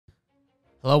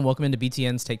Hello and welcome into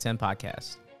BTN's Take 10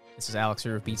 podcast. This is Alex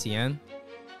Roux of BTN.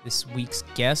 This week's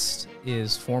guest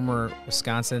is former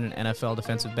Wisconsin NFL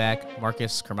defensive back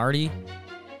Marcus Cromartie.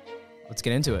 Let's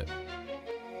get into it.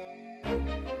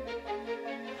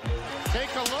 Take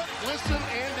a look, listen,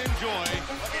 and enjoy.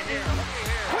 Look at here.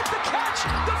 With the catch,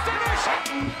 the finish.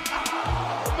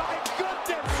 Oh, my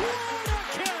goodness. What a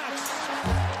catch.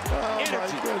 Oh,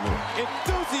 Energy, my goodness.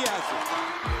 enthusiasm.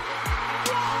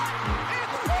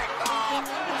 It's picked off.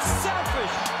 It's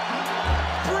selfish.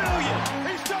 Brilliant.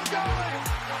 He's still going.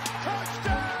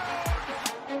 Touchdown.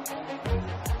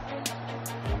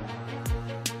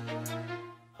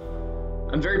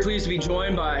 I'm very pleased to be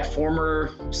joined by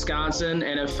former Wisconsin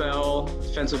NFL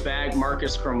defensive back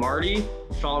Marcus Cromartie.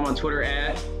 Follow him on Twitter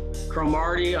at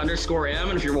Cromartie_M.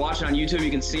 And if you're watching on YouTube,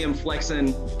 you can see him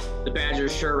flexing the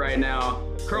Badgers shirt right now.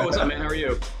 Crow, what's up, man? How are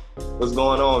you? What's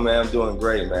going on, man? I'm doing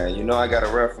great, man. You know I got a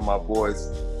rep for my boys,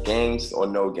 games or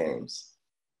no games.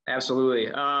 Absolutely.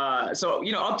 So,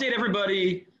 update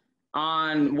everybody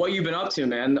on what you've been up to,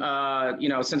 man.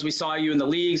 Since we saw you in the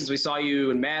league, since we saw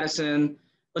you in Madison.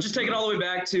 Let's just take it all the way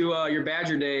back to your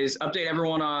Badger days. Update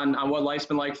everyone on what life's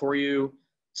been like for you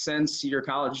since your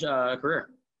college career.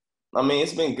 I mean,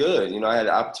 it's been good. You know, I had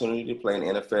the opportunity to play in the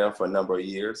NFL for a number of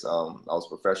years. I was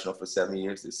professional for 7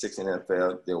 years, did 6 in the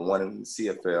NFL, did 1 in the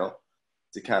CFL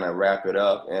to kind of wrap it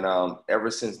up. And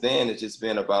ever since then, it's just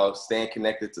been about staying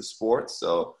connected to sports.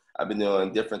 So I've been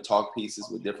doing different talk pieces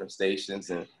with different stations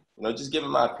and, just giving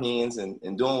my opinions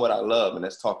and doing what I love, and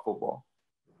that's talk football.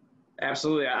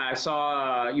 Absolutely. I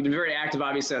saw you've been very active,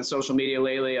 obviously, on social media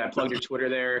lately. I plugged your Twitter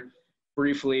there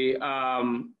briefly.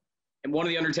 And one of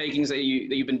the undertakings that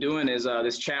you've been doing is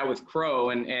this chat with Crow,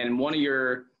 and one of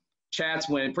your chats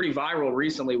went pretty viral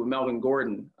recently with Melvin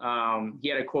Gordon. He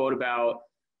had a quote about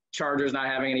Chargers not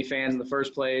having any fans in the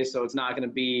first place, so it's not going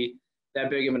to be that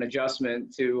big of an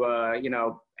adjustment to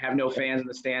have no fans in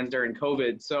the stands during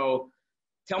COVID. So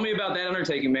tell me about that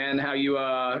undertaking, man. How you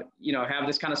have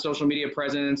this kind of social media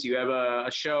presence. You have a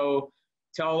show.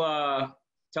 Tell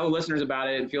the listeners about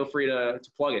it, and feel free to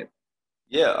plug it.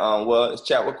 Yeah, well, it's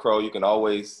Chat with Crow. You can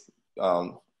always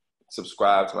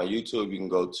subscribe to my YouTube. You can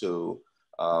go to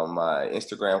my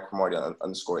Instagram,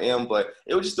 Cromartie_M. But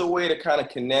it was just a way to kind of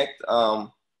connect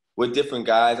with different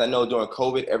guys. I know during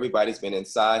COVID, everybody's been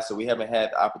inside, so we haven't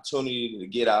had the opportunity to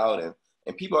get out.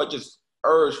 And people are just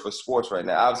urged for sports right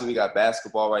now. Obviously, we got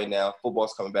basketball right now.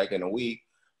 Football's coming back in a week.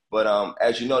 But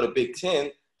as you know, the Big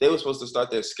Ten, they were supposed to start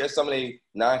their schedule. Some of the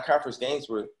non-conference games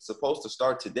were supposed to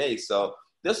start today. So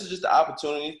this is just an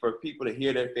opportunity for people to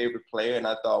hear their favorite player, and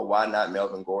I thought, why not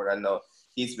Melvin Gordon? I know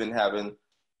he's been having,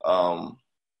 a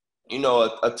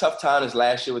tough time this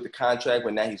last year with the contract,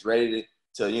 but now he's ready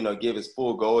to give his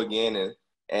full go again.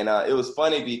 And it was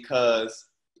funny because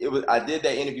I did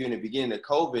that interview in the beginning of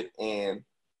COVID, and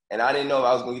I didn't know if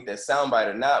I was going to get that soundbite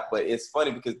or not, but it's funny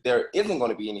because there isn't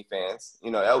going to be any fans.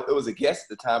 It was a guess at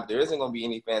the time, but there isn't going to be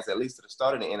any fans, at least at the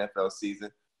start of the NFL season.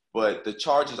 But the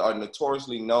Chargers are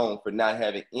notoriously known for not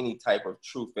having any type of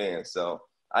true fans. So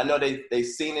I know they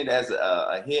seen it as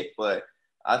a hit, but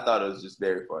I thought it was just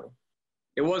very funny.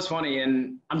 It was funny,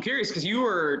 and I'm curious because you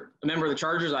were a member of the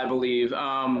Chargers, I believe.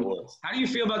 I was. How do you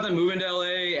feel about them moving to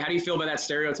LA? How do you feel about that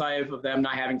stereotype of them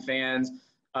not having fans?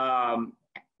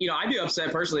 I'd be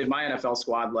upset personally if my NFL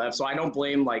squad left, so I don't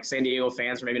blame San Diego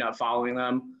fans for maybe not following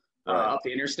them up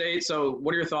the interstate. So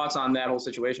what are your thoughts on that whole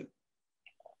situation?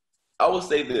 I will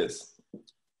say this.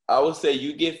 I will say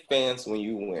you get fans when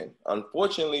you win.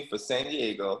 Unfortunately for San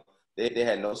Diego, they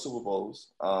had no Super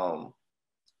Bowls.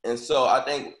 And so I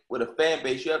think with a fan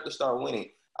base, you have to start winning.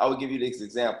 I will give you this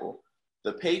example.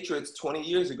 The Patriots 20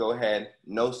 years ago had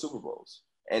no Super Bowls.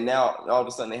 And now all of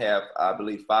a sudden they have, I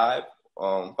believe, 5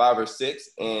 or 6.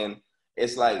 And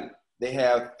it's like they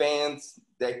have fans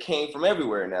that came from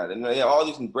everywhere now. They have all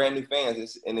these brand new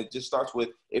fans. And it just starts with,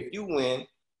 if you win,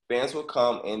 fans will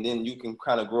come, and then you can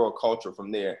kind of grow a culture from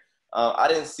there. I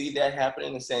didn't see that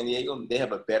happening in San Diego. They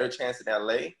have a better chance in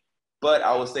LA. But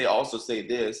I would say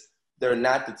this, they're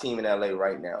not the team in LA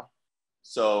right now.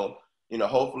 So,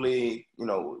 hopefully,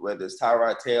 whether it's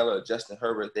Tyrod Taylor or Justin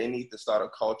Herbert, they need to start a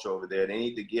culture over there. They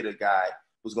need to get a guy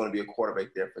who's going to be a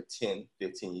quarterback there for 10,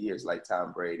 15 years, like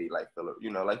Tom Brady, like Phillip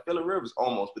Rivers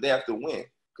almost. But they have to win,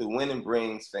 because winning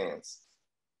brings fans.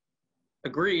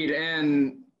 Agreed.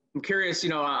 And I'm curious,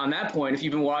 on that point, if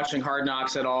you've been watching Hard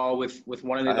Knocks at all with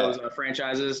one of those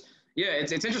franchises. Yeah,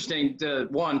 it's interesting to,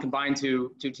 combine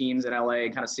two teams in LA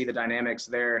and kind of see the dynamics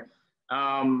there.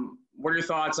 What are your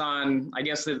thoughts on, I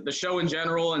guess, the show in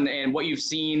general and what you've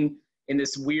seen in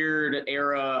this weird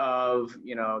era of,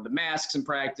 the masks in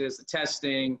practice, the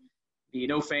testing, the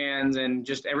no fans, and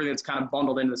just everything that's kind of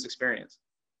bundled into this experience?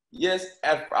 Yes,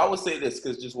 I would say this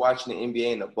because just watching the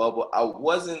NBA in the bubble, I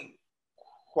wasn't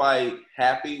quite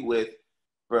happy with,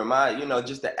 for my,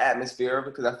 just the atmosphere of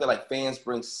it, because I feel like fans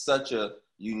bring such a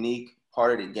unique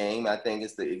part of the game. I think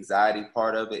it's the anxiety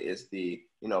part of it. It's the,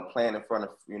 playing in front of,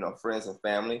 friends and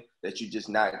family that you're just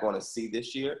not going to see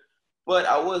this year. But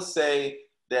I would say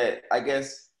that I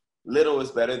guess little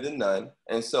is better than none.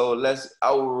 And so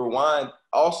I will rewind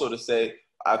also to say,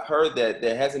 I've heard that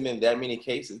there hasn't been that many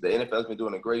cases. The NFL has been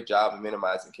doing a great job of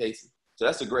minimizing cases. So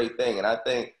that's a great thing. And I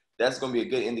think that's going to be a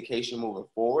good indication moving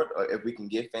forward, or if we can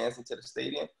get fans into the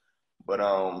stadium. But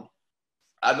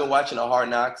I've been watching the Hard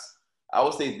Knocks. I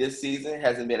would say this season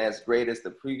hasn't been as great as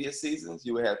the previous seasons,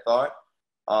 you would have thought.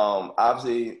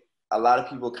 Obviously, a lot of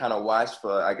people kind of watch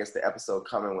for, I guess, the episode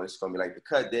coming when it's going to be like the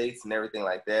cut dates and everything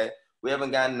like that. We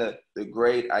haven't gotten the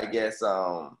great, I guess,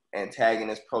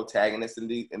 antagonist, protagonist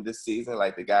in this season,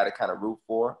 like the guy to kind of root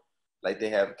for, like they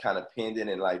have kind of pinned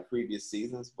in like previous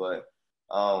seasons. But,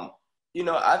 I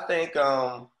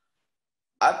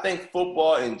think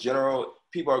football in general,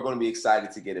 people are going to be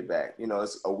excited to get it back.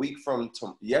 It's a week from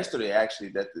yesterday, actually,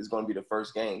 that is going to be the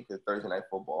first game for Thursday Night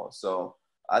Football. So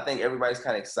I think everybody's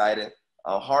kind of excited.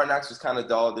 Hard Knocks was kind of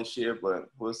dull this year, but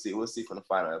we'll see. We'll see from the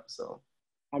final episode.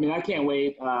 I mean, I can't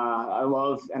wait. I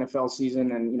love NFL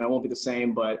season, and, it won't be the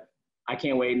same, but I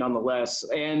can't wait nonetheless.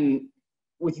 And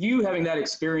with you having that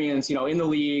experience, in the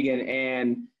league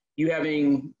and you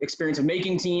having experience of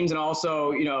making teams and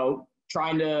also,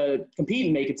 trying to compete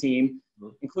and make a team,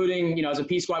 including, as a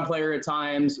P squad player at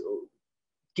times,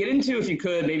 get into, if you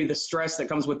could, maybe the stress that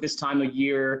comes with this time of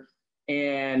year,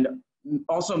 and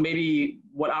also maybe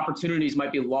what opportunities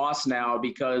might be lost now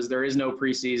because there is no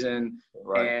preseason,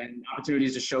 right, and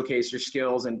opportunities to showcase your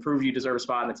skills and prove you deserve a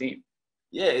spot on the team.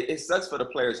 Yeah, it sucks for the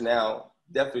players now,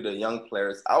 definitely the young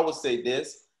players. I would say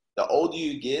this, the older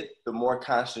you get, the more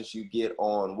conscious you get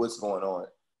on what's going on.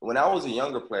 When I was a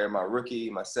younger player,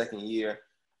 my second year,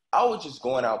 I was just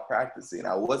going out practicing.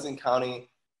 I wasn't counting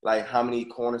like how many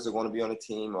corners are going to be on the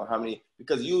team or how many,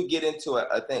 because you get into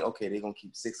a thing, okay, they're going to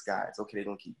keep 6 guys. Okay, they're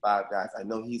going to keep 5 guys. I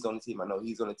know he's on the team. I know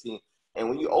he's on the team. And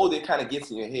when you're older, it kind of gets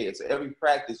in your head. So every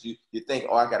practice, you think,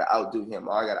 oh, I got to outdo him,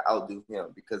 or I got to outdo him,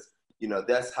 because,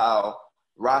 that's how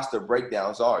roster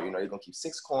breakdowns are. They're going to keep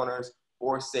 6 corners,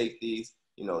 4 safeties,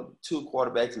 2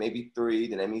 quarterbacks, maybe 3.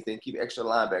 Then that means they keep extra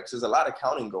linebackers. There's a lot of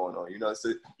counting going on,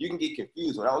 so you can get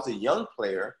confused. When I was a young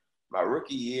player, my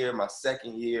rookie year, my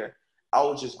second year, I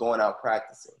was just going out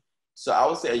practicing. So I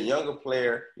would say a younger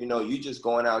player, you just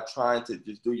going out trying to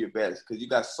just do your best, because you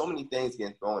got so many things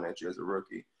getting thrown at you as a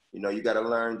rookie. You got to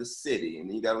learn the city, and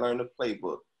then you got to learn the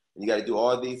playbook, and you got to do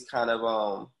all these kind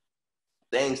of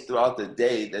things throughout the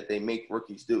day that they make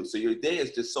rookies do. So your day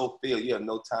is just so filled, you have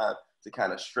no time to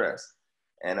kind of stress.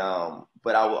 And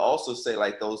but I would also say,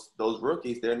 like, those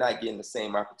rookies, they're not getting the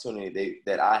same opportunity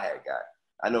that I had got.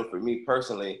 I know for me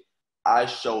personally, I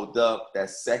showed up that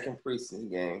second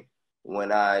preseason game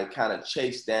when I kind of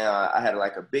chased down. I had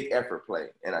like a big effort play,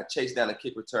 and I chased down a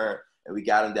kick return, and we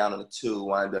got him down on the 2,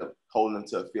 wound up holding him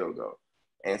to a field goal.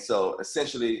 And so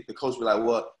essentially the coach was like,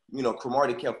 well,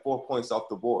 Cromartie kept 4 points off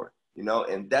the board,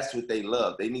 and that's what they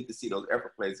love. They need to see those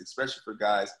effort plays, especially for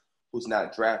guys who's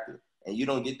not drafted. And you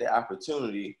don't get the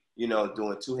opportunity, doing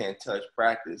 2-hand touch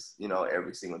practice,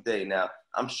 every single day. Now,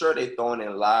 I'm sure they're throwing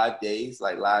in live days,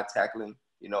 like live tackling,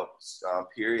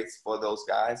 periods for those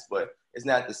guys, but it's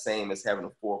not the same as having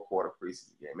a 4-quarter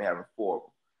preseason game and having 4 of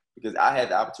them. Because I had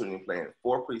the opportunity of playing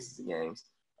 4 preseason games.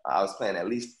 I was playing at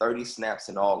least 30 snaps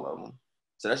in all of them.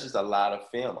 So that's just a lot of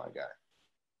film I got.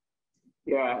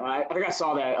 Yeah, I think I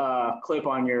saw that clip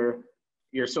on your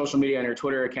social media and your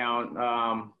Twitter account.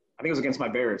 I think it was against my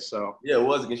Bears. So yeah, it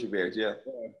was against your Bears. Yeah.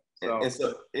 And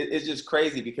so it's just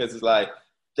crazy, because it's like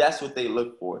that's what they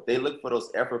look for. They look for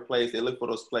those effort plays. They look for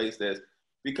those plays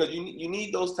because you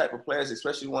need those type of players,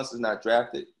 especially once it's not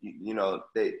drafted.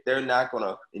 They're not going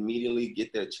to immediately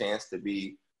get their chance to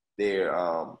be their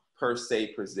per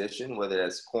se position, whether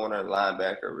that's corner,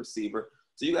 linebacker, receiver.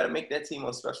 So you got to make that team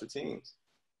on special teams,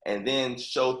 and then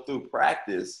show through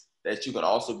practice that you can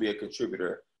also be a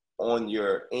contributor in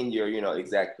your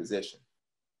exact position.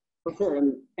 For sure.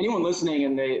 And anyone listening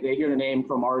and they hear the name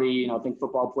Cromartie, think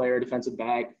football player, defensive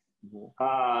back, you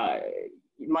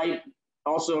might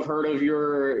also have heard of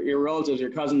your relatives, your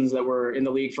cousins that were in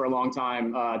the league for a long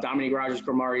time. Dominique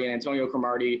Rodgers-Cromartie and Antonio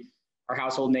Cromartie are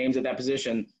household names at that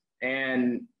position.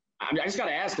 And I just got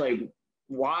to ask,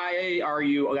 why are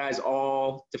you guys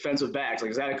all defensive backs?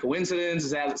 Is that a coincidence?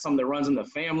 Is that something that runs in the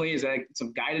family? Is that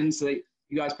some guidance that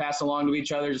you guys pass along to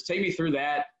each other? Just take me through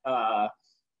that,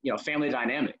 family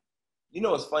dynamic. You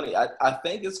know, it's funny. I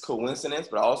think it's coincidence,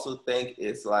 but I also think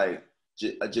it's like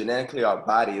genetically our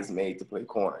body is made to play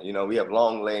corner. You know, we have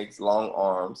long legs, long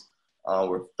arms.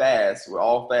 We're fast. We're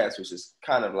all fast, which is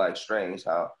kind of like strange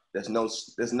how there's not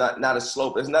a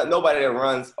slope. There's not nobody that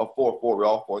runs a 4-4. We're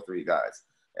all 4-3 guys.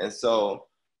 And so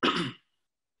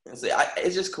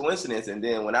it's just coincidence. And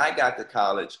then when I got to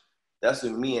college, that's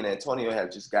when me and Antonio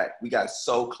we got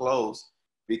so close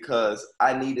because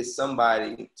I needed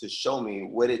somebody to show me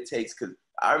what it takes. Because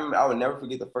I remember, I would never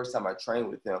forget the first time I trained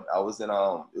with him. I was it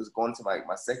was going to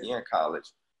my second year in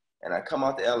college, and I come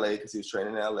out to LA because he was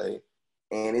training in LA,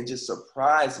 and it just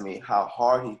surprised me how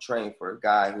hard he trained for a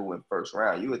guy who went first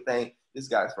round. You would think this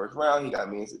guy's first round, he got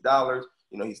millions of dollars,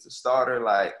 you know, he's the starter.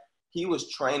 Like, he was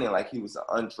training like he was an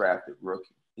undrafted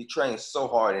rookie. He trained so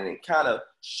hard, and it kind of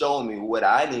showed me what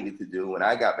I needed to do when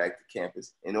I got back to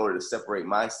campus in order to separate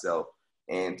myself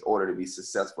and in order to be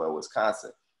successful at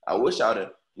Wisconsin. I wish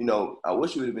we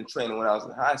would have been training when I was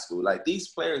in high school. Like, these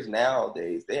players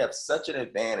nowadays, they have such an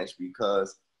advantage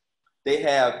because they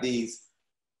have these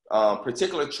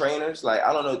particular trainers. Like,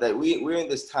 I don't know, that we're in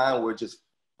this time where just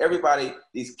everybody,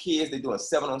 these kids, they're doing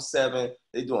 7-on-7,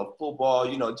 they're doing football,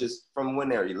 you know, just from when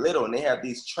they're little, and they have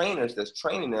these trainers that's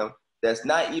training them that's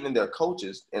not even their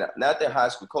coaches, and not their high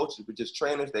school coaches, but just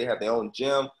trainers. They have their own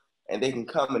gym, and they can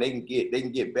come and they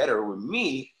can get better with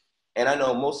me. And I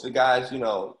know most of the guys, you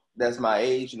know, that's my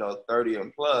age, you know, 30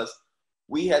 and plus,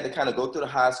 we had to kind of go through the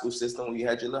high school system. You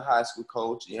had your little high school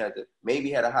coach, you had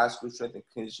a high school strength and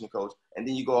conditioning coach, and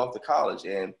then you go off to college,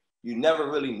 and you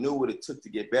never really knew what it took to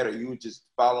get better. You were just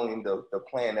following the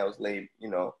plan that was laid,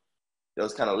 you know, that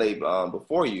was kind of laid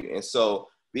before you. And so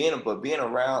being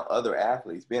around other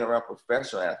athletes, being around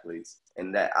professional athletes,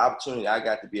 and that opportunity I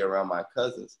got to be around my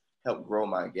cousins helped grow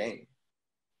my game.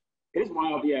 It is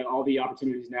wild, yeah, all the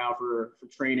opportunities now for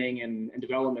training and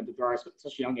development that there are at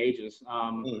such young ages.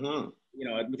 You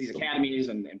know, with these academies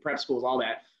and prep schools, all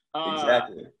that.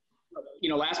 Exactly. You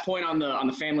know, last point on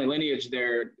the family lineage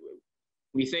there.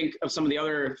 When you think of some of the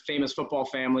other famous football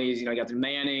families, you know, you got the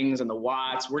Mannings and the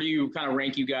Watts. Where do you kind of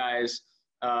rank you guys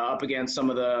up against some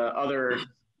of the other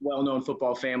well-known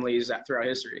football families throughout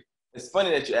history? It's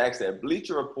funny that you asked that.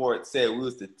 Bleacher Report said we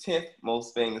was the 10th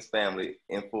most famous family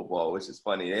in football, which is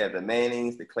funny. They have the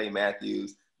Mannings, the Clay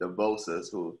Matthews, the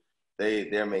Bosas, who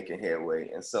they're making headway.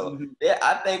 And so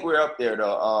I think we're up there,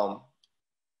 though.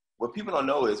 What people don't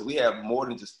know is we have more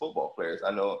than just football players.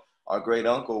 I know our great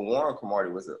uncle, Warren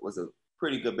Cromartie, was a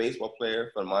pretty good baseball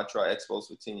player for the Montreal Expos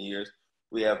for 10 years.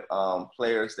 We have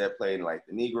players that played in, like,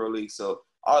 the Negro League. So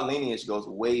our lineage goes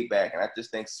way back. And I just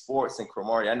think sports and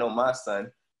Cromartie, I know my son,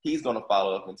 he's going to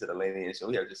follow up into the lineage. So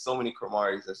we have just so many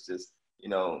Cromarties that's just, you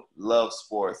know, love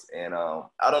sports. And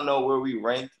I don't know where we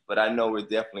ranked, but I know we're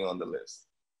definitely on the list.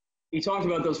 You talked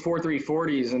about those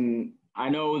 4-3-40s, and I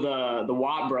know the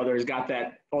Watt brothers got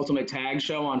that Ultimate Tag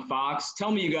show on Fox.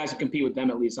 Tell me you guys can compete with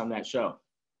them at least on that show.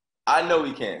 I know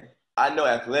we can. I know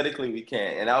athletically we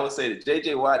can. And I would say that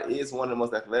J.J. Watt is one of the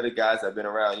most athletic guys I've been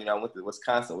around. You know, I went to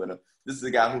Wisconsin with him. This is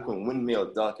a guy who can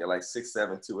windmill dunk at like 6'7",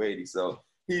 280. So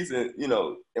he's, you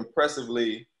know,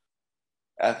 impressively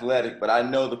athletic, but I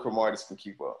know the Cromarties can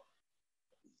keep up.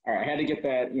 All right, I had to get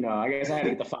that, you know, I guess I had to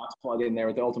get the Fox plug in there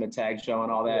with the Ultimate Tag show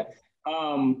and all that.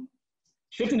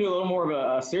 Shifting to a little more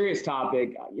of a serious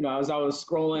topic, you know, as I was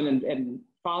scrolling and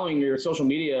following your social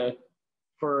media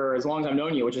for as long as I've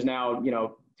known you, which is now, you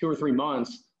know, 2 or 3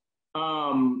 months,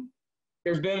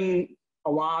 there's been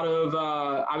a lot of,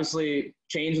 obviously,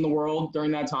 change in the world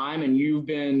during that time, and you've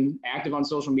been active on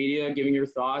social media, giving your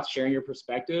thoughts, sharing your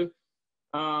perspective.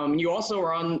 You also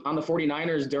were on the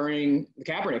 49ers during the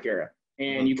Kaepernick era,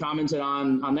 and you commented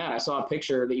on that. I saw a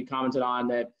picture that you commented on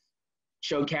that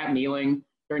showed Cap kneeling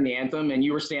during the anthem, and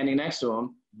you were standing next to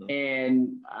him.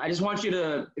 And I just want you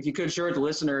to, if you could, share with the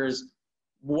listeners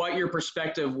what your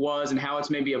perspective was and how it's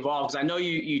maybe evolved. Because I know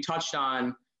you touched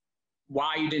on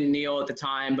why you didn't kneel at the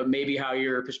time, but maybe how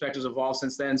your perspective's evolved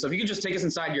since then. So if you could just take us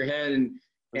inside your head and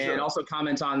also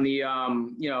comment on the,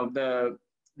 you know,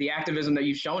 the activism that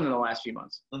you've shown in the last few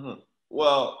months.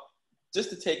 Well, just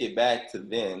to take it back to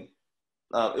then,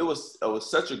 it was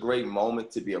such a great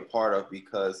moment to be a part of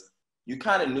because you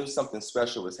kind of knew something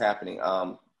special was happening.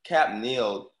 Cap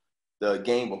kneeled the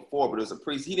game before, but it was a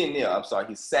preseason. He didn't kneel. I'm sorry.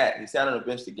 He sat on the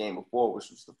bench the game before,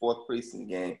 which was the 4th preseason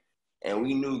game. And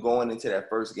we knew going into that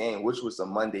first game, which was a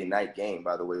Monday night game,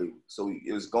 by the way. So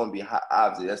it was going to be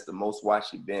obviously that's the most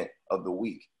watched event of the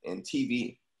week in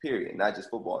TV, period, not just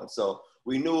football. And so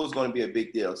we knew it was going to be a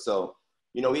big deal. So,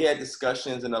 you know, we had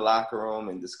discussions in the locker room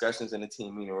and discussions in the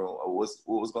team meeting room of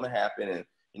what was going to happen. And,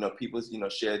 you know, people, you know,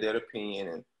 shared their opinion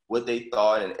and what they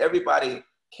thought. And everybody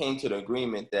came to the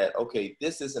agreement that, okay,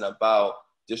 this isn't about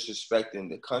disrespecting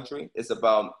the country. It's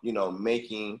about,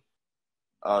 making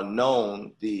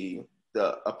known the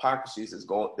hypocrisies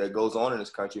that goes on in this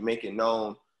country, making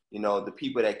known, the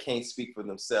people that can't speak for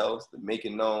themselves,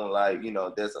 making known,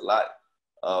 there's a lot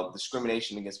of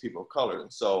discrimination against people of color.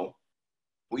 And so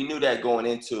we knew that going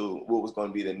into what was going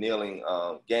to be the kneeling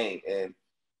game. And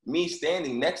me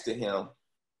standing next to him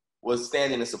was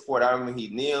standing in support. I remember he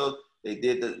kneeled, they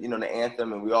did the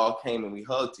anthem, and we all came and we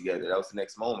hugged together. That was the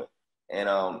next moment.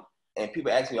 And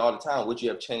people ask me all the time, would you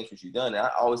have changed what you've done? And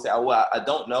I always say, well, I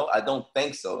don't know. I don't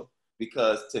think so.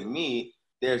 Because to me,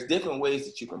 there's different ways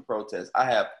that you can protest. I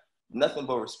have nothing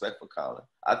but respect for Colin.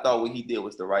 I thought what he did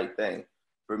was the right thing.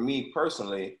 For me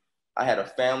personally, I had a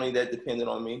family that depended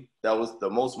on me. That was the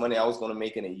most money I was going to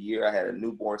make in a year. I had a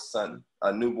newborn son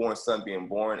being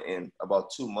born in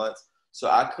about 2 months. So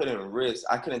I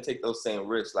couldn't take those same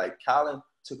risks. Like Colin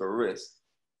took a risk,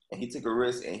 and he took a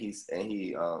risk, and he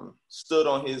stood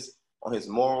on his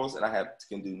morals, and I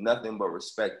can do nothing but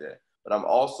respect that. But I'm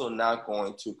also not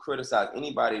going to criticize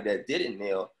anybody that didn't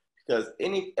kneel, because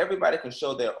everybody can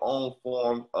show their own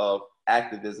form of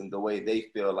activism the way they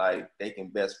feel like they can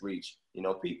best reach,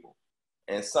 people.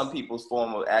 And some people's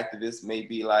form of activism may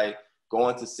be like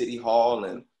going to City Hall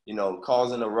and,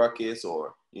 causing a ruckus,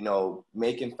 or,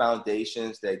 making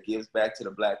foundations that gives back to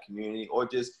the Black community, or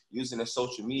just using their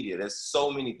social media. There's so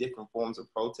many different forms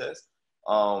of protest.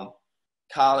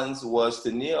 Colin's was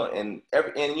to kneel, and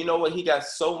you know what? He got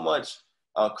so much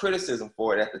criticism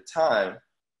for it at the time.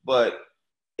 But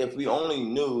if we only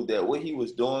knew that what he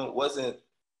was doing wasn't,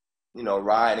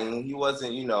 rioting, he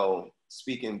wasn't,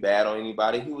 speaking bad on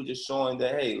anybody. He was just showing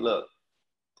that, hey, look,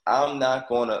 I'm not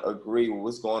going to agree with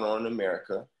what's going on in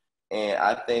America. And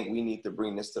I think we need to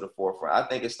bring this to the forefront. I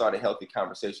think it started a healthy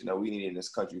conversation that we needed in this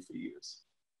country for years.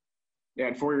 Yeah,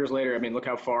 and 4 years later, I mean, look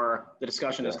how far the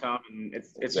discussion has come. And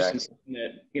it's exactly. Just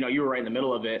that, you were right in the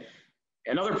middle of it.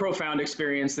 Another profound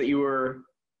experience that you were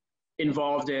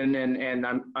involved in,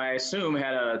 and I assume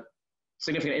had a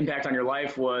significant impact on your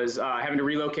life, was having to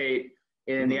relocate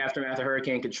in the aftermath of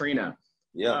Hurricane Katrina.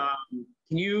 Yeah.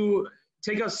 Can you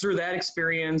take us through that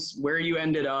experience, where you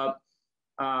ended up,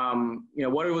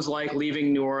 what it was like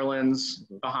leaving New Orleans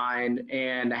behind,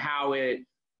 and how it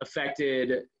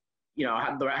affected,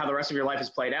 how the rest of your life has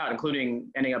played out,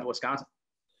 including ending up in Wisconsin?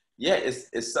 Yeah,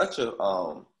 it's such a,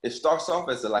 it starts off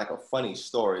as a funny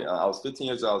story. I was 15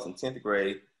 years old, I was in 10th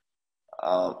grade.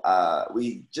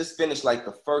 We just finished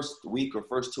the first week or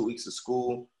first 2 weeks of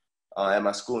school at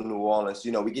my school in New Orleans.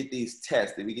 We get these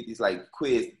tests, we get these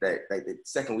quiz that the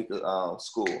second week of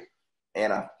school.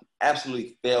 And I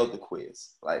absolutely failed the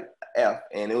quiz, F.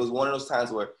 And it was one of those times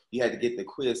where you had to get the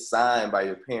quiz signed by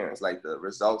your parents, the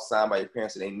results signed by your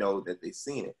parents, so they know that they've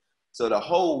seen it. So the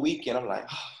whole weekend, I'm like,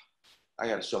 I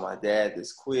got to show my dad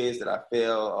this quiz that I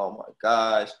failed. Oh my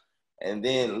gosh. And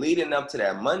then leading up to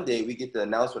that Monday, we get the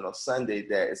announcement on Sunday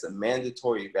that it's a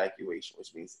mandatory evacuation,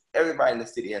 which means everybody in the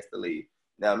city has to leave.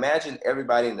 Now imagine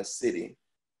everybody in the city,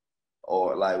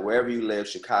 or wherever you live,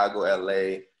 Chicago,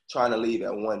 LA, trying to leave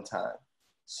at one time.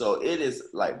 So it is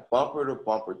bumper to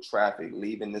bumper traffic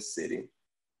leaving the city.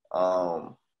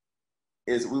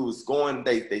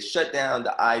 They shut down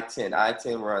the I-10.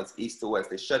 I-10 runs east to west.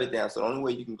 They shut it down. So the only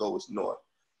way you can go is north.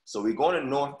 So we're going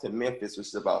north to Memphis, which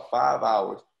is about 5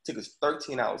 hours. It took us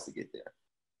 13 hours to get there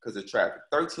because of traffic.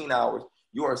 13 hours.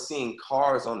 You are seeing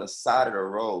cars on the side of the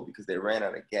road because they ran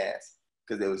out of gas,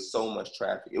 because there was so much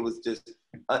traffic. It was just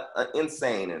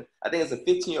insane. And I think as a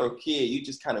 15-year-old kid, you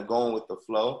just kind of going with the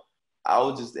flow. I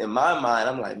was just, in my mind,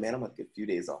 I'm like, man, I'm going to get a few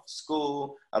days off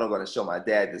school. I'm going to show my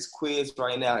dad this quiz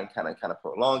right now and kind of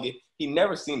prolong it. He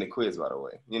never seen the quiz, by the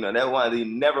way. He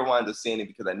never wanted to see it,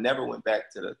 because I never went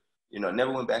back to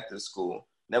the school,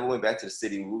 never went back to the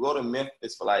city. We go to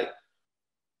Memphis for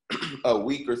a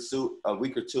week or two, and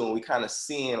we kind of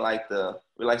seeing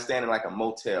we're standing a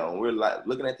motel, and we're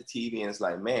looking at the TV, and it's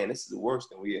man, this is worse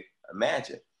than we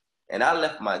imagined. And I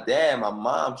left my dad. My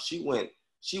mom, she went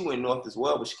north as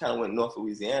well, but she kind of went north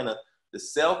Louisiana. The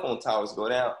cell phone towers go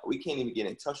down. We can't even get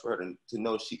in touch with her to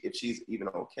know if she's even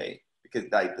okay, because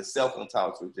the cell phone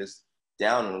towers were just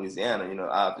down in Louisiana.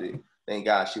 Obviously, thank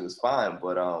God she was fine.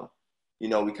 But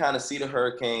we kind of see the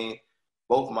hurricane.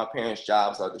 Both of my parents'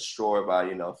 jobs are destroyed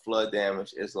by flood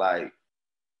damage. It's what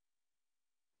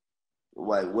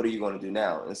are you going to do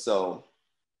now? And so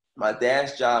my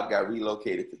dad's job got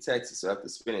relocated to Texas. So after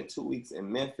spending 2 weeks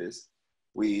in Memphis,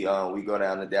 we go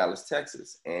down to Dallas,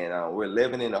 Texas, and we're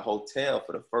living in a hotel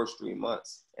for the first 3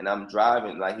 months. And I'm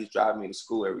driving, he's driving me to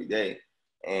school every day.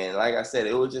 And like I said,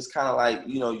 it was just kind of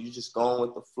you just going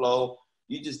with the flow.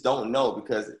 You just don't know,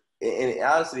 because and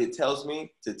honestly, it tells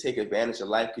me to take advantage of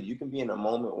life, because you can be in a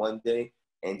moment one day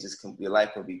and just your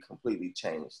life can be completely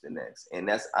changed the next. And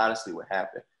that's honestly what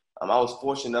happened. I was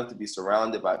fortunate enough to be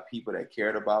surrounded by people that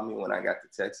cared about me when I got to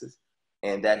Texas,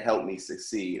 and that helped me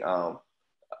succeed.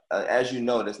 As you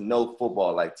know, there's no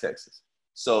football like Texas.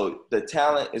 So the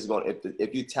talent is going.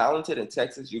 If you're talented in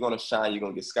Texas, you're going to shine. You're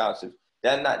going to get scholarships.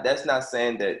 That's not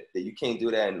saying that you can't do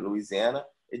that in Louisiana.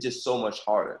 It's just so much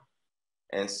harder.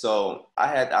 And so I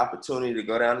had the opportunity to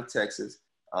go down to Texas,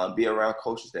 be around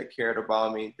coaches that cared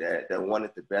about me, that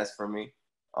wanted the best for me.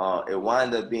 It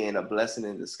wound up being a blessing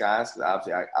in disguise, because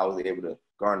obviously I was able to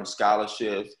garner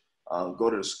scholarships, go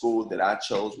to the school that I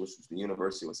chose, which was the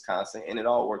University of Wisconsin, and it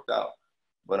all worked out.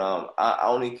 But I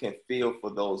only can feel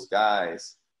for those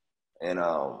guys. And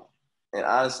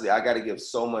honestly, I got to give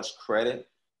so much credit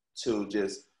to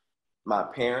just my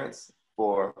parents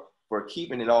for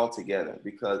keeping it all together,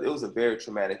 because it was a very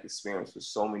traumatic experience for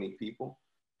so many people.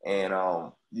 And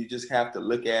you just have to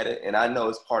look at it. And I know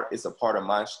it's a part of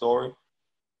my story,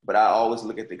 but I always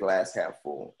look at the glass half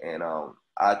full. And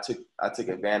I took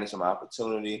advantage of my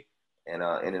opportunity, and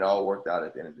it all worked out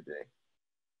at the end of the day.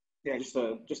 Yeah, just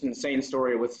an insane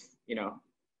story with, you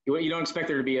don't expect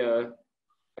there to be a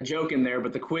joke in there,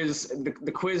 but the quiz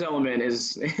element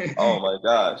is oh my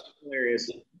gosh, hilarious.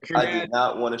 I did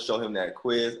not want to show him that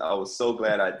quiz. I was so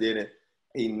glad I didn't.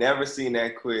 He never seen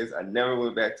that quiz. I never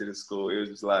went back to the school. It was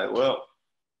just like, well,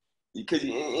 because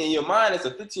in your mind as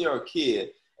a 15-year-old kid,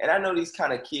 and I know these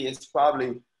kind of kids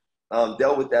probably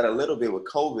dealt with that a little bit with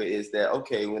COVID, is that,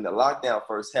 okay, when the lockdown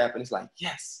first happened, it's like,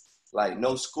 yes, like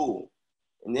no school.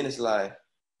 And then it's like,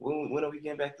 when are we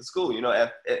getting back to school?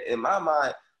 In my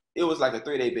mind, it was like a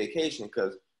 3-day vacation,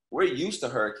 because we're used to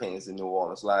hurricanes in New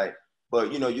Orleans.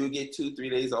 But you get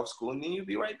 2-3 days off school and then you'll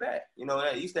be right back.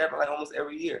 That used to happen like almost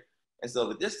every year. And so,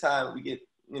 but this time we get,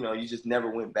 you just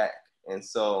never went back. And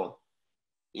so,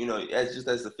 as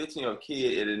a 15-year-old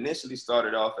kid, it initially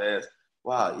started off as,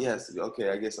 wow, yes, okay,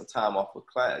 I get some time off of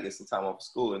class, I get some time off of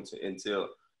school until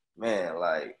man,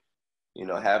 like,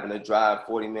 having to drive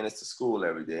 40 minutes to school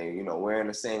every day, wearing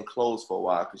the same clothes for a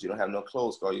while because you don't have no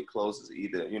clothes. All your clothes is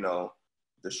either,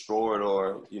 destroyed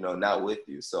or, not with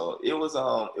you. So it was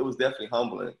definitely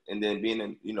humbling. And then being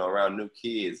in, around new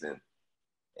kids and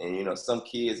some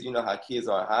kids, how kids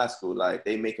are in high school, like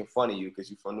they making fun of you because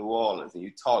you're from New Orleans and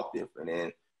you talk different.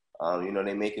 And,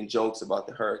 they making jokes about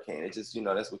the hurricane. It's just,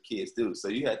 that's what kids do. So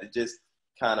you had to just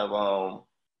kind of,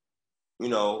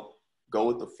 go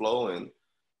with the flow. And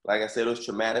like I said, it was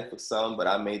traumatic for some, but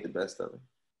I made the best of it.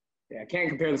 Yeah, I can't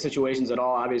compare the situations at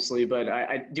all, obviously, but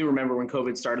I do remember when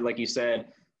COVID started, like you said,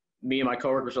 me and my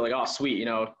coworkers were like, oh, sweet,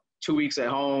 2 weeks at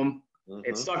home. Mm-hmm.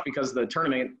 It sucked because the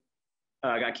tournament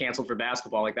got canceled for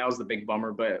basketball. Like, that was the big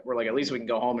bummer, but we're like, at least we can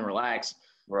go home and relax.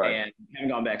 Right. And haven't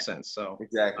gone back since. So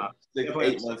exactly.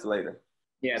 8 months later.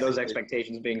 Yeah, those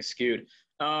expectations being skewed.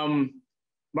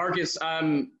 Marcus,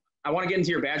 I want to get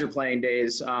into your Badger playing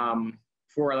days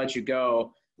before I let you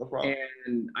go. No problem.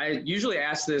 And I usually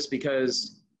ask this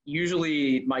because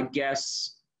usually my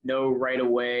guests know right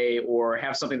away or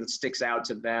have something that sticks out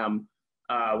to them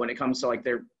when it comes to like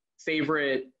their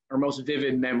favorite or most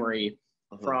vivid memory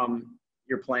from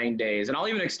your playing days. And I'll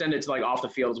even extend it to like off the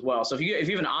field as well. So if you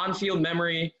have an on-field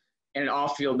memory and an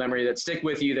off-field memory that stick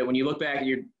with you, that when you look back at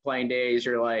your playing days,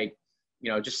 you're like,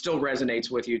 just still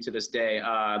resonates with you to this day,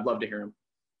 I'd love to hear them.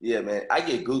 Yeah, man, I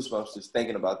get goosebumps just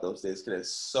thinking about those days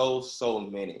because there's so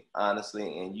many,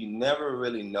 honestly, and you never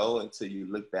really know until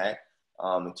you look back.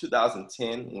 In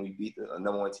 2010, when we beat the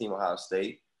number 1 team, Ohio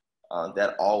State,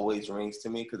 that always rings to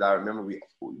me because I remember we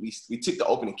took the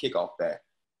opening kickoff back,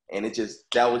 and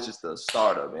that was just the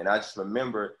start of it. And I just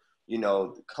remember,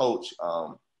 the coach,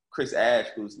 Chris Ash,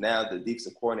 who's now the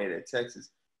defensive coordinator at Texas,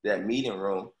 that meeting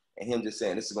room, and him just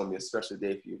saying, this is going to be a special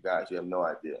day for you guys. You have no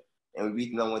idea. And we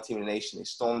beat the number 1 team in the nation. They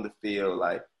stormed the field,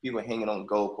 like people hanging on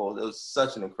goalposts. It was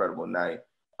such an incredible night.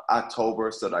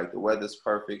 October, so like the weather's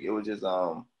perfect. It was just,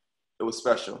 it was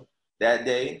special. That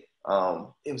day,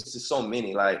 it was just so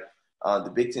many, like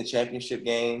the Big Ten championship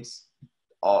games.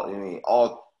 It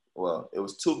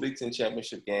was 2 Big Ten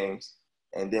championship games.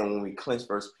 And then when we clinched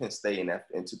versus Penn State in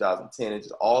 2010, it's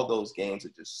just all those games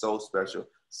are just so special.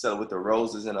 So with the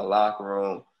roses in the locker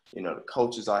room, the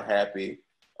coaches are happy.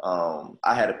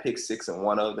 I had a pick 6 in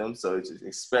one of them, so it's just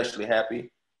especially happy.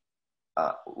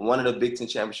 One of the Big Ten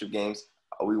championship games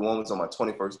we won was on my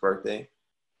 21st birthday.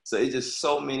 So it's just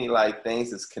so many like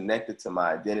things that's connected to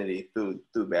my identity through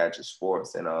Badger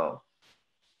sports. And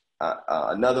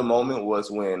another moment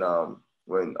was when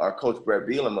our coach Brett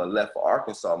Bielema left for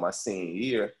Arkansas my senior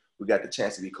year. We got the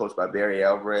chance to be coached by Barry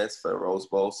Alvarez for the Rose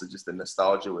Bowl, so just the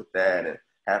nostalgia with that. And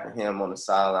having him on the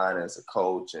sideline as a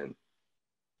coach, and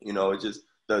it just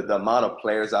the amount of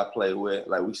players I play with.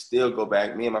 Like, we still go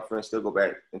back. Me and my friends still go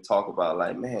back and talk about,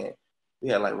 like, man, we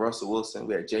had like Russell Wilson,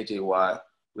 we had J.J. Watt,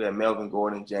 we had Melvin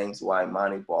Gordon, James White,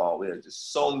 Montee Ball. We had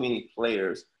just so many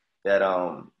players that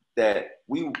that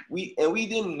we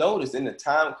didn't notice in the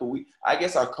time. I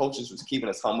guess our coaches was keeping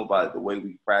us humble by the way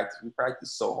we practice. We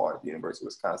practice so hard at the University of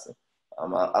Wisconsin.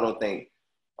 I don't think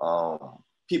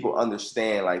people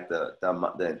understand like the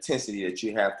intensity that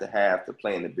you have to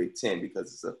play in the Big Ten,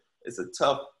 because it's a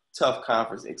tough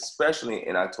conference, especially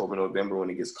in October, November, when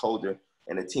it gets colder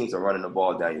and the teams are running the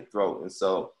ball down your throat. And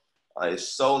so it's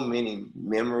so many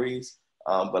memories.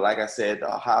 But like I said,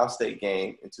 the Ohio State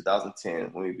game in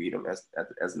 2010, when we beat them as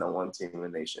the number one team in the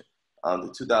nation,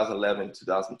 the 2011,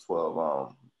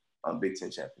 2012 Big Ten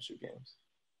championship games.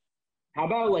 How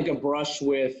about like a brush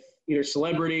with either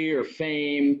celebrity or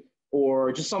fame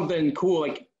or just something cool?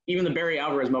 Like even the Barry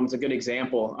Alvarez moment's a good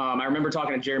example. I remember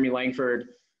talking to Jeremy Langford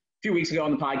a few weeks ago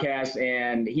on the podcast,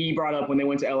 and he brought up when they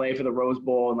went to LA for the Rose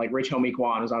Bowl, and like Rich Homie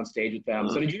Quan was on stage with them.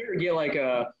 So did you ever get like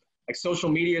a social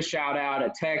media shout out, a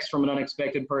text from an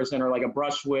unexpected person, or like a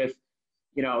brush with,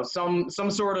 some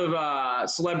sort of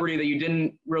celebrity that you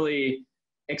didn't really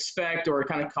expect or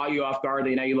kind of caught you off guard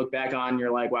that you look back on and you're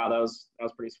like, wow, that was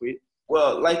pretty sweet?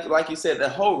 Well, like you said, the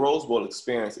whole Rose Bowl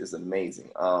experience is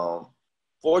amazing.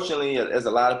 Fortunately, there's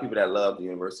a lot of people that love the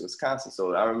University of Wisconsin.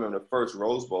 So I remember the first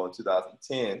Rose Bowl in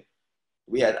 2010,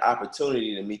 we had the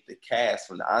opportunity to meet the cast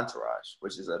from the Entourage,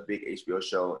 which is a big HBO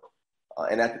show.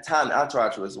 And at the time,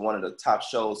 Entourage was one of the top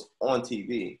shows on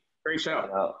TV. Great show.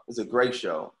 It was a great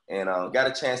show. And got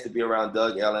a chance to be around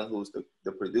Doug Ellen, who's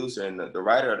the producer and the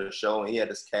writer of the show. And he had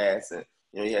this cast. And,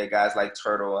 he had guys like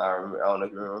Turtle. I don't know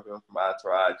if you remember him from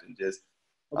Entourage, and just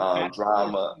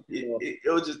drama.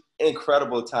 It was just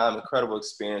incredible time, incredible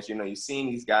experience. You've seen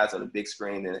these guys on the big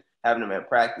screen and having them at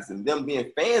practice and them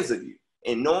being fans of you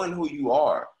and knowing who you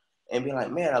are and being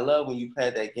like, man, I love when you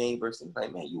played that game versus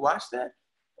like, man, you watched that?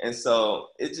 And so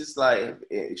it's just like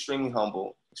extremely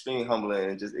humbling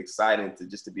and just exciting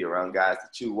to be around guys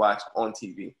that you watch on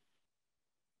TV.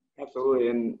 Absolutely.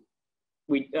 And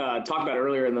we talked about it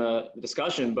earlier in the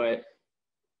discussion, but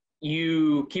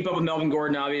you keep up with Melvin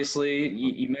Gordon, obviously.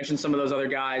 You mentioned some of those other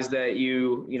guys that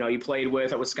you played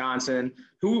with at Wisconsin.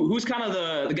 Who's kind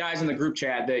of the guys in the group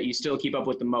chat that you still keep up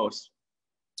with the most?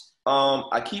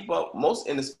 I keep up most,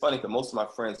 and it's funny because most of my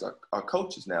friends are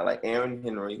coaches now, like Aaron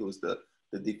Henry, who's the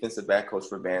defensive back coach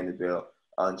for Vanderbilt,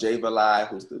 Jay Valai,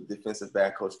 who's the defensive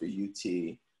back coach for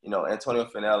UT, Antonio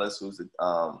Finellis, who's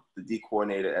the D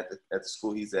coordinator at the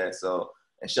school he's at,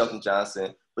 and Shelton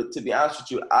Johnson. But to be honest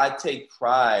with you, I take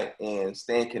pride in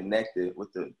staying connected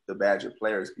with the Badger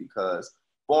players, because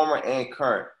former and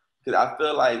current, because I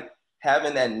feel like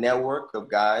having that network of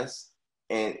guys,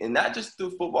 and not just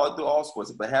through football, through all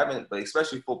sports, but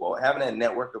especially football, having that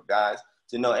network of guys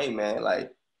to know, hey man,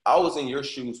 like I was in your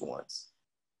shoes once.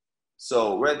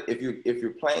 So if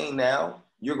you're playing now,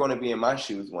 you're going to be in my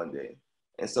shoes one day.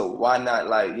 And so why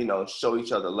not show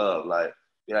each other love? Like,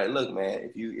 be like, look, man,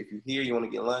 if you here, you want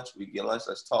to get lunch, we get lunch,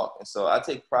 let's talk. And so I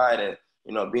take pride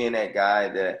in, being that guy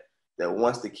that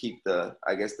wants to keep the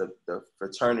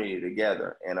fraternity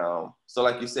together. And so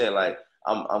like you said, like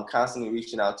I'm constantly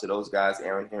reaching out to those guys,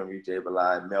 Aaron Henry, Jay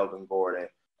Valai, Melvin Gordon,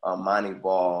 Montee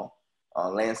Ball,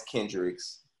 Lance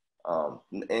Kendricks, and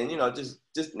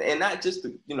just and not just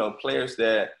the players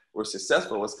that were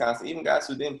successful in Wisconsin, even guys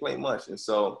who didn't play much. And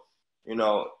so,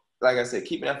 like I said,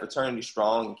 keeping that fraternity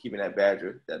strong and keeping that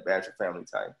Badger family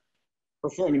tight. For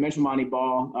sure. And you mentioned Montee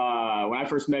Ball. When I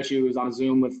first met you, it was on a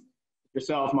Zoom with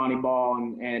yourself, Montee Ball,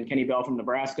 and Kenny Bell from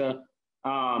Nebraska.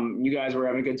 You guys were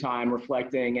having a good time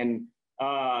reflecting. And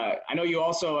I know you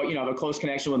also, have a close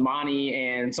connection with Montee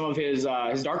and some of his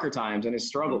darker times and his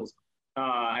struggles.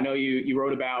 I know you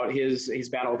wrote about his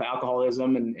battle with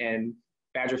alcoholism, and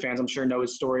Badger fans, I'm sure, know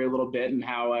his story a little bit and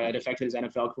how it affected his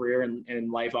NFL career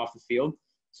and life off the field.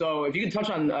 So if you could touch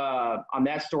on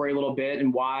that story a little bit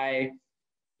and why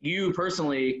you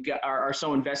personally are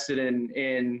so invested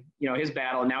in his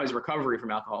battle and now his recovery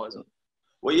from alcoholism.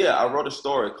 Well, yeah, I wrote a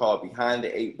story called Behind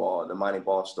the Eight Ball, the Montee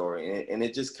Ball story, and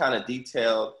it just kind of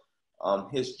detailed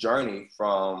his journey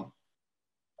from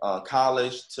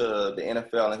college to the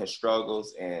NFL and his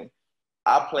struggles. And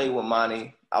I played with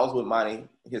Montee. I was with Montee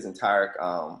his entire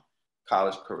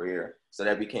college career, so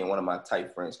that became one of my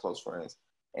tight friends, close friends.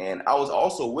 And I was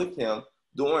also with him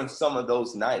during some of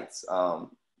those nights,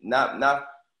 not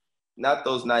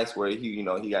those nights where he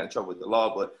got in trouble with the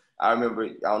law, but I don't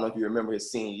know if you remember his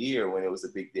senior year when it was a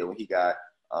big deal when he got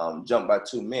jumped by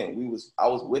two men. I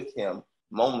was with him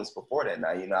moments before that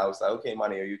night. You know, I was like, okay,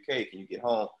 Monty, are you okay? Can you get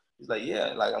home? He's like,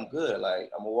 yeah, like, I'm good. Like,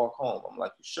 I'm gonna walk home. I'm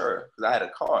like, you sure? Because I had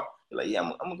a car. He's like, yeah,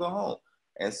 I'm gonna go home.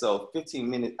 And so 15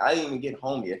 minutes, I didn't even get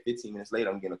home yet. 15 minutes later,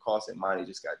 I'm getting a call saying Monty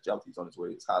just got jumped. He's on his way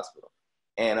to his hospital.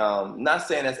 And not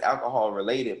saying that's alcohol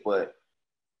related, but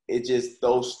it just,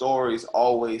 those stories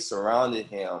always surrounded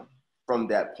him from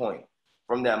that point.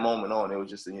 From that moment on, it was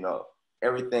just, you know,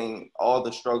 everything, all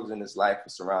the struggles in his life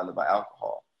was surrounded by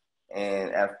alcohol.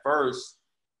 And at first,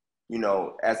 you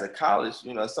know, as a college,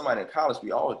 you know, somebody in college,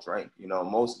 we all drank, you know,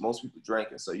 most people drink.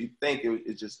 And so you think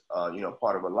it's just, you know,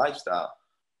 part of a lifestyle.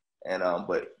 And,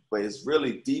 but it's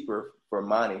really deeper for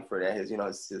Monty for that. His, you know,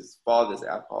 his father's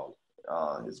alcoholic.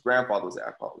 His grandfather was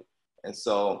alcoholic. And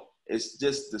so it's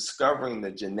just discovering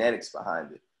the genetics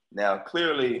behind it. Now,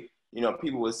 clearly, you know,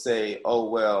 people would say, oh,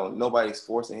 well, nobody's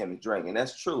forcing him to drink. And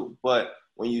that's true. But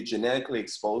when you're genetically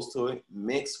exposed to it,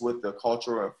 mixed with the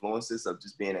cultural influences of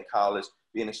just being in college,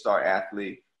 being a star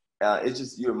athlete, it's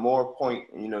just, you're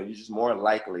just more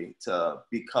likely to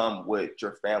become what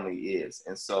your family is.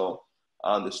 And so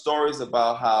the stories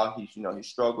about how he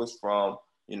struggles from,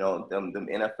 you know, them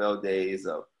NFL days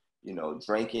of, you know,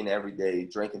 drinking every day,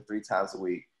 drinking 3 times a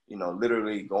week, you know,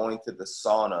 literally going to the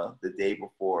sauna the day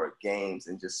before games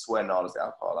and just sweating all his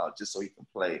alcohol out just so he can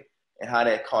play, and how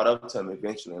that caught up to him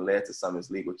eventually and led to some of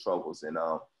his legal troubles. And,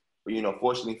 but, you know,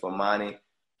 fortunately for Monty,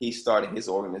 he started his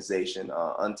organization,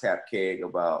 Untapped Keg,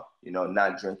 about, you know,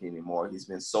 not drinking anymore. He's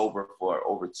been sober for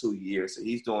over 2 years, so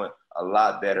he's doing a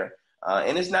lot better.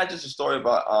 And it's not just a story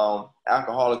about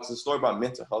alcoholics, it's a story about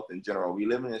mental health in general. We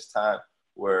live in this time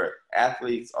where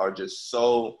athletes are just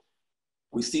so,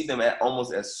 we see them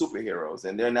almost as superheroes,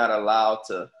 and they're not allowed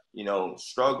to, you know,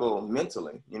 struggle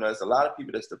mentally. You know, there's a lot of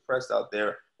people that's depressed out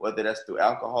there, whether that's through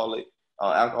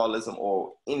alcoholism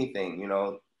or anything. You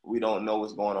know, we don't know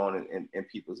what's going on in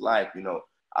people's life. You know,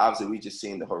 obviously we just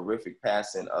seen the horrific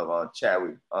passing of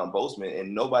Chadwick Boseman,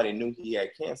 and nobody knew he had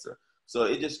cancer. So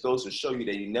it just goes to show you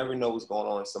that you never know what's going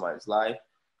on in somebody's life.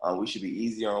 We should be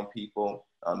easier on people.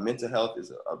 Mental health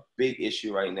is a big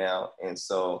issue right now. And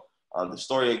so the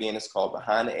story, again, is called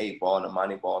Behind the 8 Ball, the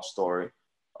Montee Ball story.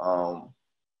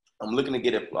 I'm looking to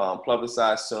get it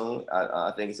publicized soon.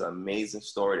 I think it's an amazing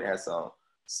story. It has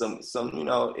some, you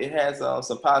know, it has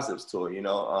some positives to it. You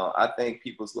know, I think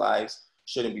people's lives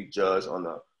shouldn't be judged on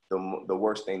the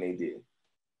worst thing they did.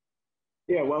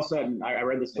 Yeah, well said. I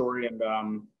read the story, and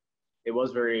it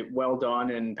was very well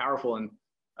done and powerful. And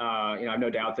you know, I've no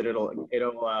doubt that it'll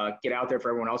get out there for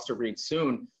everyone else to read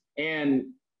soon. And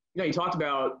you know, you talked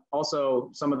about also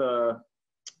some of the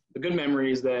good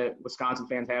memories that Wisconsin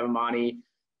fans have of Monty,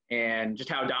 and just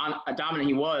how dominant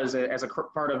he was as a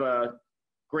part of a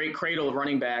great cradle of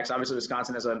running backs. Obviously,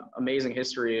 Wisconsin has an amazing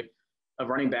history of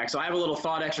running backs. So I have a little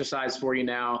thought exercise for you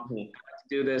now. I like to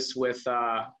do this with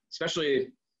especially, you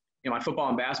know, my football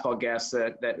and basketball guests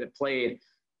that played.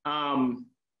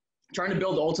 Trying to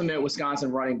build the ultimate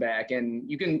Wisconsin running back, and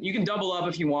you can double up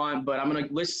if you want, but I'm going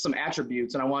to list some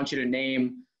attributes, and I want you to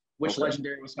name which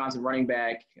legendary Wisconsin running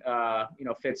back you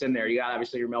know, fits in there. You got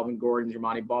obviously your Melvin Gordons, your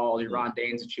Montee Ball, your Ron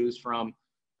Danes to choose from,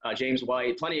 James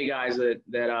White, plenty of guys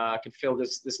that could fill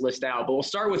this list out. But we'll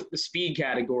start with the speed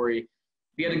category. If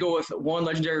you had to go with one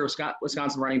legendary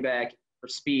Wisconsin running back for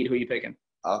speed, who are you picking?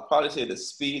 I'll probably say the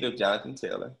speed of Jonathan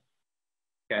Taylor.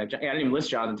 Okay, I didn't even list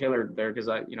Jonathan Taylor there because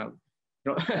I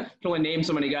can only name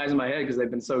so many guys in my head because they've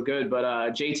been so good. But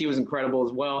JT was incredible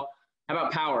as well. How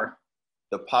about power?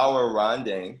 The power of Ron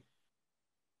Dane.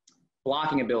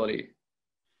 Blocking ability.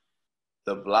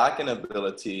 The blocking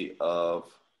ability of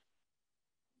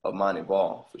Montee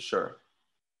Ball, for sure.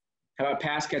 How about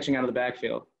pass catching out of the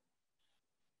backfield?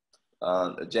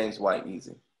 James White,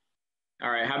 easy. All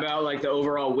right. How about like the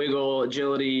overall wiggle,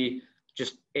 agility,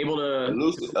 just able to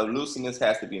 – looseness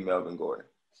has to be Melvin Gordon.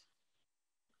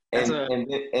 And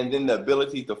then the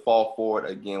ability to fall forward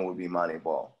again would be Montee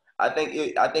Ball. I think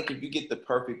if you get the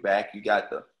perfect back, you got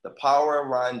the power of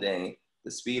Ron Dane, the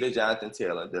speed of Jonathan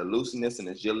Taylor, the looseness and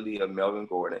agility of Melvin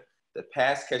Gordon, the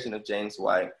pass catching of James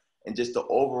White, and just the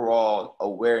overall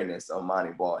awareness of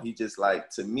Montee Ball. He just,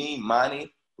 like, to me,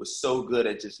 Monty was so good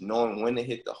at just knowing when to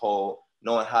hit the hole,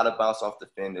 knowing how to bounce off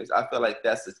defenders. I feel like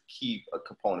that's a key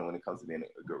component when it comes to being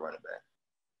a good running back.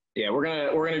 Yeah, we're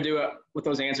gonna do it with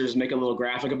those answers, make a little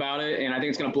graphic about it, and I think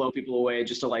it's gonna blow people away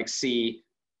just to like see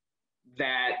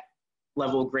that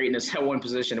level of greatness at one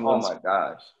position. Oh my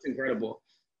gosh, it's incredible.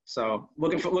 So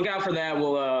look out for that.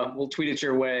 We'll tweet it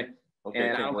your way,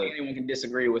 and I don't think anyone can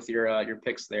disagree with your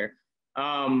picks there.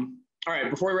 All right,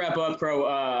 before we wrap up,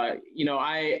 Crow, you know,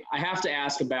 I have to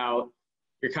ask about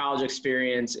your college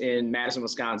experience in Madison,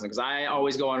 Wisconsin, because I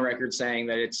always go on record saying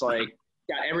that it's like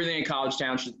got everything a college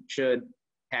town should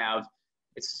have.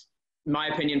 It's, in my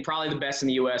opinion, probably the best in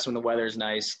the U.S. when the weather is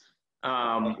nice.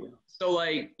 So,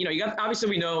 like, you know, you got, obviously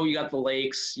we know you got the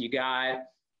lakes, you got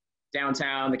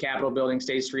downtown, the Capitol building,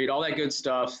 State Street, all that good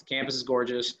stuff. The campus is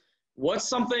gorgeous. What's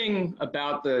something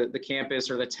about the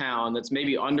campus or the town that's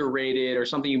maybe underrated, or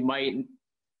something you might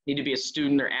need to be a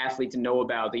student or athlete to know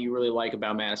about that you really like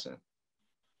about Madison?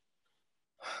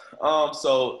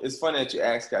 So it's funny that you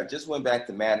asked. I just went back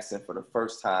to Madison for the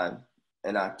first time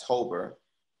in October,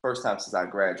 first time since I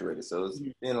graduated. So it's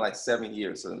been like 7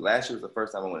 years. So last year was the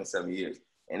first time I went in 7 years.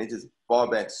 And it just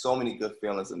brought back so many good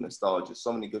feelings of nostalgia,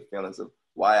 so many good feelings of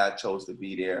why I chose to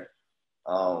be there.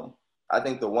 I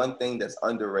think the one thing that's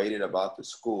underrated about the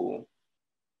school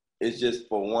is just,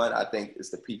 for one, I think it's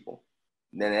the people.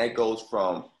 And then that goes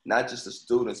from not just the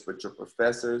students, but your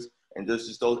professors, and there's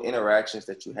just those interactions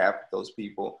that you have with those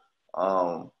people.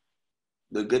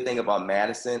 The good thing about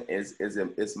Madison is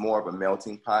it's more of a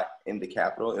melting pot in the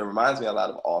capital. It reminds me a lot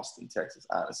of Austin, Texas,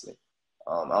 honestly.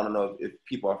 I don't know if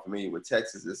people are familiar with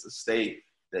Texas. It's a state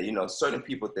that, you know, certain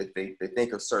people, they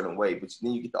think a certain way, but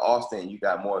then you get to Austin, you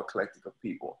got more eclectic of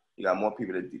people. You got more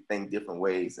people that think different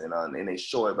ways, and they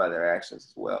show it by their actions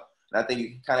as well. And I think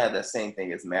you kind of have that same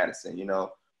thing as Madison, you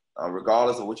know.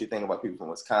 Regardless of what you think about people from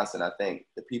Wisconsin, I think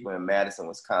the people in Madison,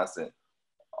 Wisconsin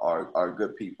are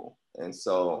good people. And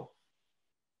so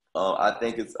I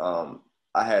think it's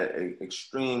I had an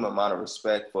extreme amount of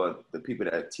respect for the people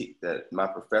that my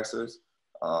professors,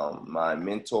 my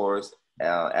mentors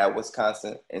at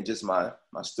Wisconsin, and just my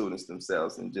students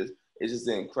themselves. And just it's just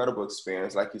an incredible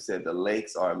experience. Like you said, the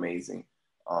lakes are amazing.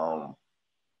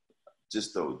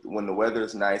 Just when the weather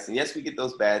is nice, and yes, we get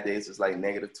those bad days. It's like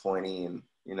 -20 and,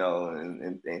 you know,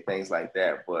 and things like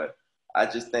that. But I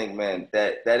just think, man,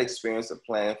 that experience of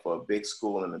playing for a big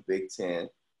school in the Big Ten,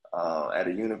 at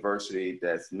a university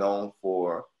that's known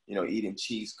for, you know, eating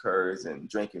cheese curds and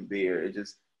drinking beer,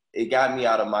 it got me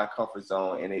out of my comfort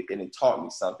zone, and it taught me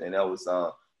something. That was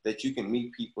that you can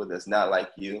meet people that's not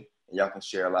like you, and y'all can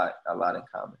share a lot in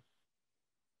common.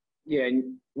 Yeah,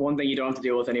 and one thing you don't have to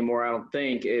deal with anymore, I don't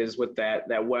think, is with that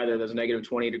weather. There's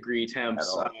 -20-degree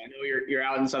temps. I know you're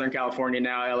out in Southern California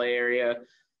now, LA area.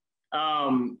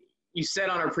 You said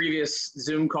on our previous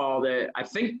Zoom call that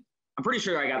I'm pretty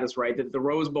sure I got this right, that the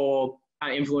Rose Bowl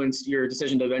kind of influenced your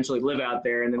decision to eventually live out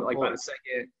there, and then like by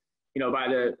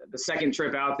the second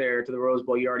trip out there to the Rose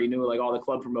Bowl, you already knew like all the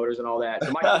club promoters and all that.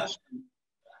 So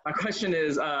my question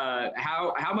is,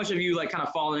 how much have you like kind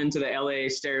of fallen into the LA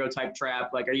stereotype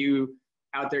trap? Like, are you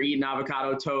out there eating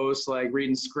avocado toast, like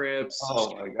reading scripts?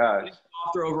 Oh my gosh.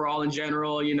 Softer overall in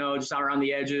general, you know, just out around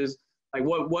the edges. Like,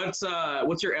 what's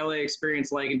your LA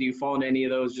experience like, and do you fall into any of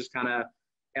those just kind of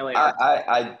LA?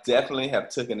 I definitely have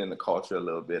taken in the culture a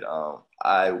little bit.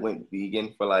 I went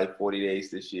vegan for like 40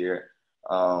 days this year.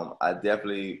 I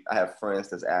have friends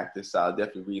that's actors, so I'll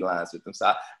definitely read lines with them.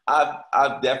 So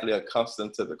I've definitely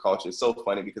accustomed to the culture. It's so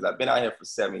funny because I've been out here for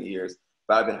 7 years,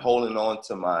 but I've been holding on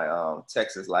to my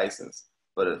Texas license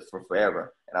for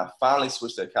forever. And I finally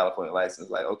switched to a California license.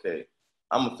 Like, okay,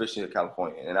 I'm officially a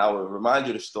Californian. And I will remind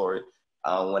you the story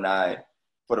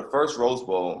for the first Rose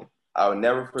Bowl, I would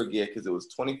never forget, because it was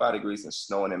 25 degrees and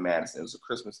snowing in Madison. It was a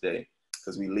Christmas day,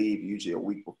 because we leave usually a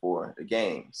week before the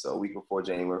game. So a week before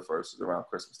January 1st is around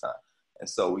Christmas time. And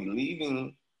so we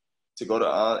leaving to go to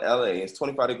LA. It's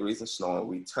 25 degrees and snowing.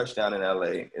 We touch down in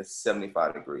LA. It's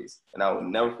 75 degrees. And I will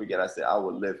never forget, I said, I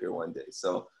will live here one day.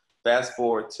 So fast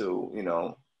forward to,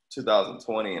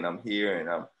 2020, and I'm here, and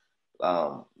I'm,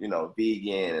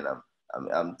 vegan, and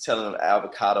I'm telling them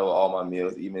avocado all my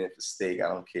meals, even if it's steak, I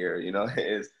don't care.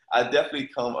 I definitely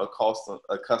come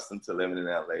accustomed to living in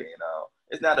LA,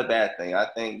 it's not a bad thing. I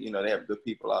think, they have good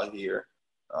people out here.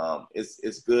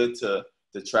 It's good to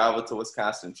travel to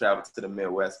Wisconsin, travel to the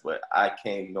Midwest, but I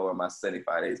can't ignore my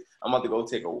 75 days. I'm about to go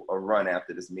take a run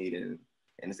after this meeting,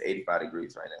 and it's 85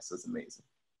 degrees right now, so it's amazing.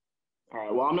 All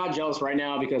right. Well, I'm not jealous right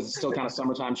now because it's still kind of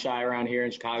summertime shy around here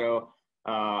in Chicago.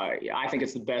 I think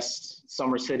it's the best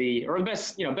summer city, or the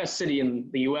best city in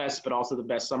the U.S., but also the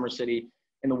best summer city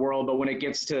in the world. But when it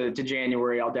gets to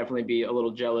January, I'll definitely be a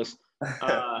little jealous.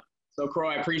 So, Crow,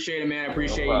 I appreciate it, man. I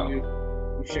appreciate you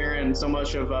sharing so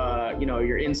much of,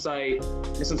 your insight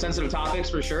into some sensitive topics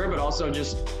for sure, but also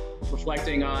just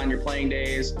reflecting on your playing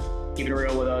days, keeping it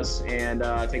real with us, and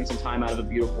taking some time out of a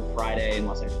beautiful Friday in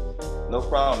Los Angeles. No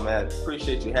problem, man.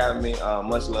 Appreciate you having me.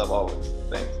 Much love always.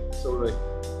 Thanks. Absolutely.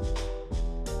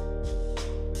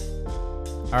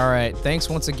 All right. Thanks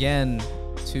once again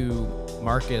to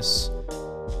Marcus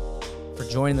for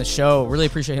joining the show. Really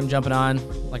appreciate him jumping on.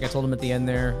 Like I told him at the end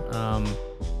there,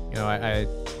 I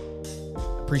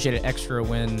appreciate it extra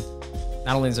when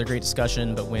not only is there great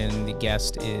discussion, but when the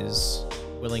guest is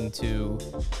willing to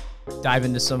dive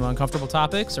into some uncomfortable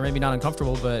topics, or maybe not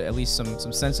uncomfortable, but at least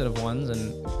some sensitive ones.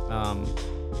 And,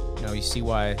 you see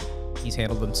why he's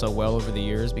handled them so well over the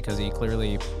years, because he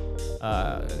clearly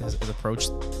has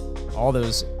approached all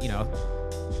those,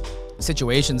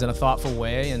 situations in a thoughtful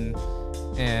way. And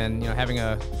having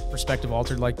a perspective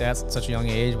altered like that at such a young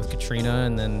age with Katrina,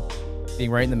 and then being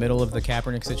right in the middle of the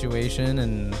Kaepernick situation,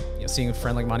 and seeing a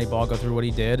friend like Montee Ball go through what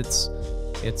he did, it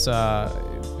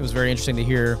was very interesting to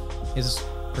hear his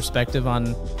perspective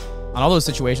on all those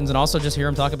situations, and also just hear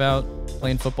him talk about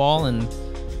playing football and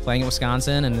playing at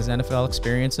Wisconsin and his NFL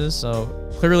experiences. So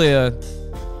clearly a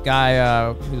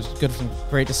guy who's good for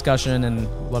great discussion, and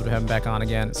would love to have him back on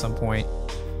again at some point.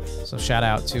 So shout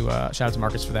out to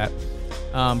Marcus for that.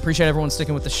 Appreciate everyone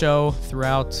sticking with the show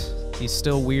throughout these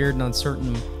still weird and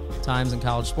uncertain times in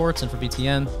college sports and for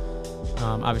BTN.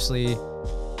 Obviously,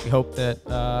 we hope that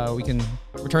we can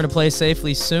return to play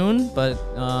safely soon, but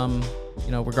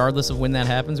regardless of when that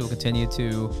happens, we'll continue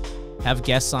to have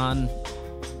guests on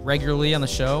regularly on the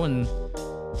show and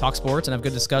talk sports and have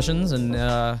good discussions, and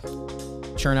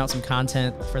churn out some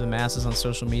content for the masses on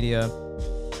social media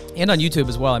and on YouTube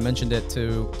as well. I mentioned it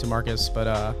to Marcus, but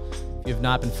if you have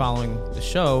not been following the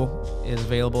show, it is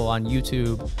available on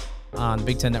YouTube, on the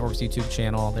Big Ten Network's YouTube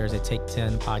channel. There's a Take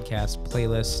 10 podcast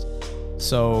playlist.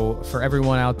 So for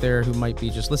everyone out there who might be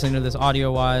just listening to this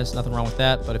audio-wise, nothing wrong with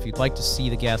that. But if you'd like to see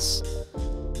the guests,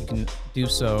 you can do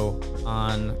so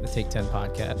on the Take 10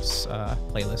 podcasts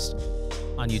playlist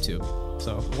on YouTube.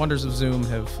 So the wonders of Zoom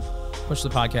have pushed the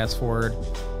podcast forward,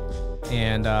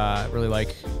 and really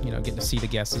like getting to see the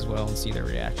guests as well and see their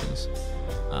reactions.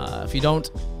 If you don't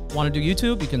want to do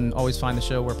YouTube, you can always find the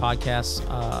show where podcasts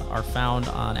are found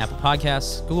on Apple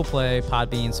Podcasts, Google Play,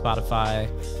 Podbean, Spotify.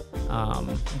 I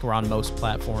think we're on most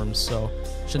platforms, so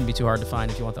shouldn't be too hard to find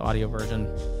if you want the audio version.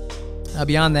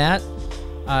 Beyond that,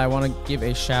 I want to give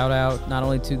a shout out not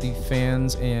only to the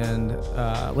fans and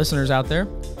listeners out there,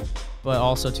 but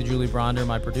also to Julie Bronder,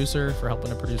 my producer, for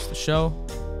helping to produce the show.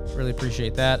 Really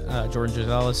appreciate that. Jordan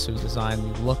Gisellis, who's designed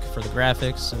the look for the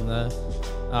graphics and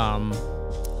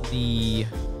the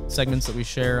segments that we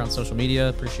share on social media.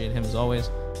 Appreciate him as always.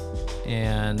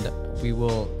 And we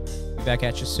will be back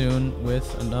at you soon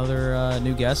with another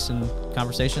new guest and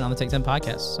conversation on the Take 10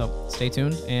 podcast. So stay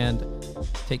tuned and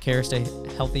take care. Stay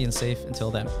healthy and safe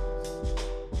until then.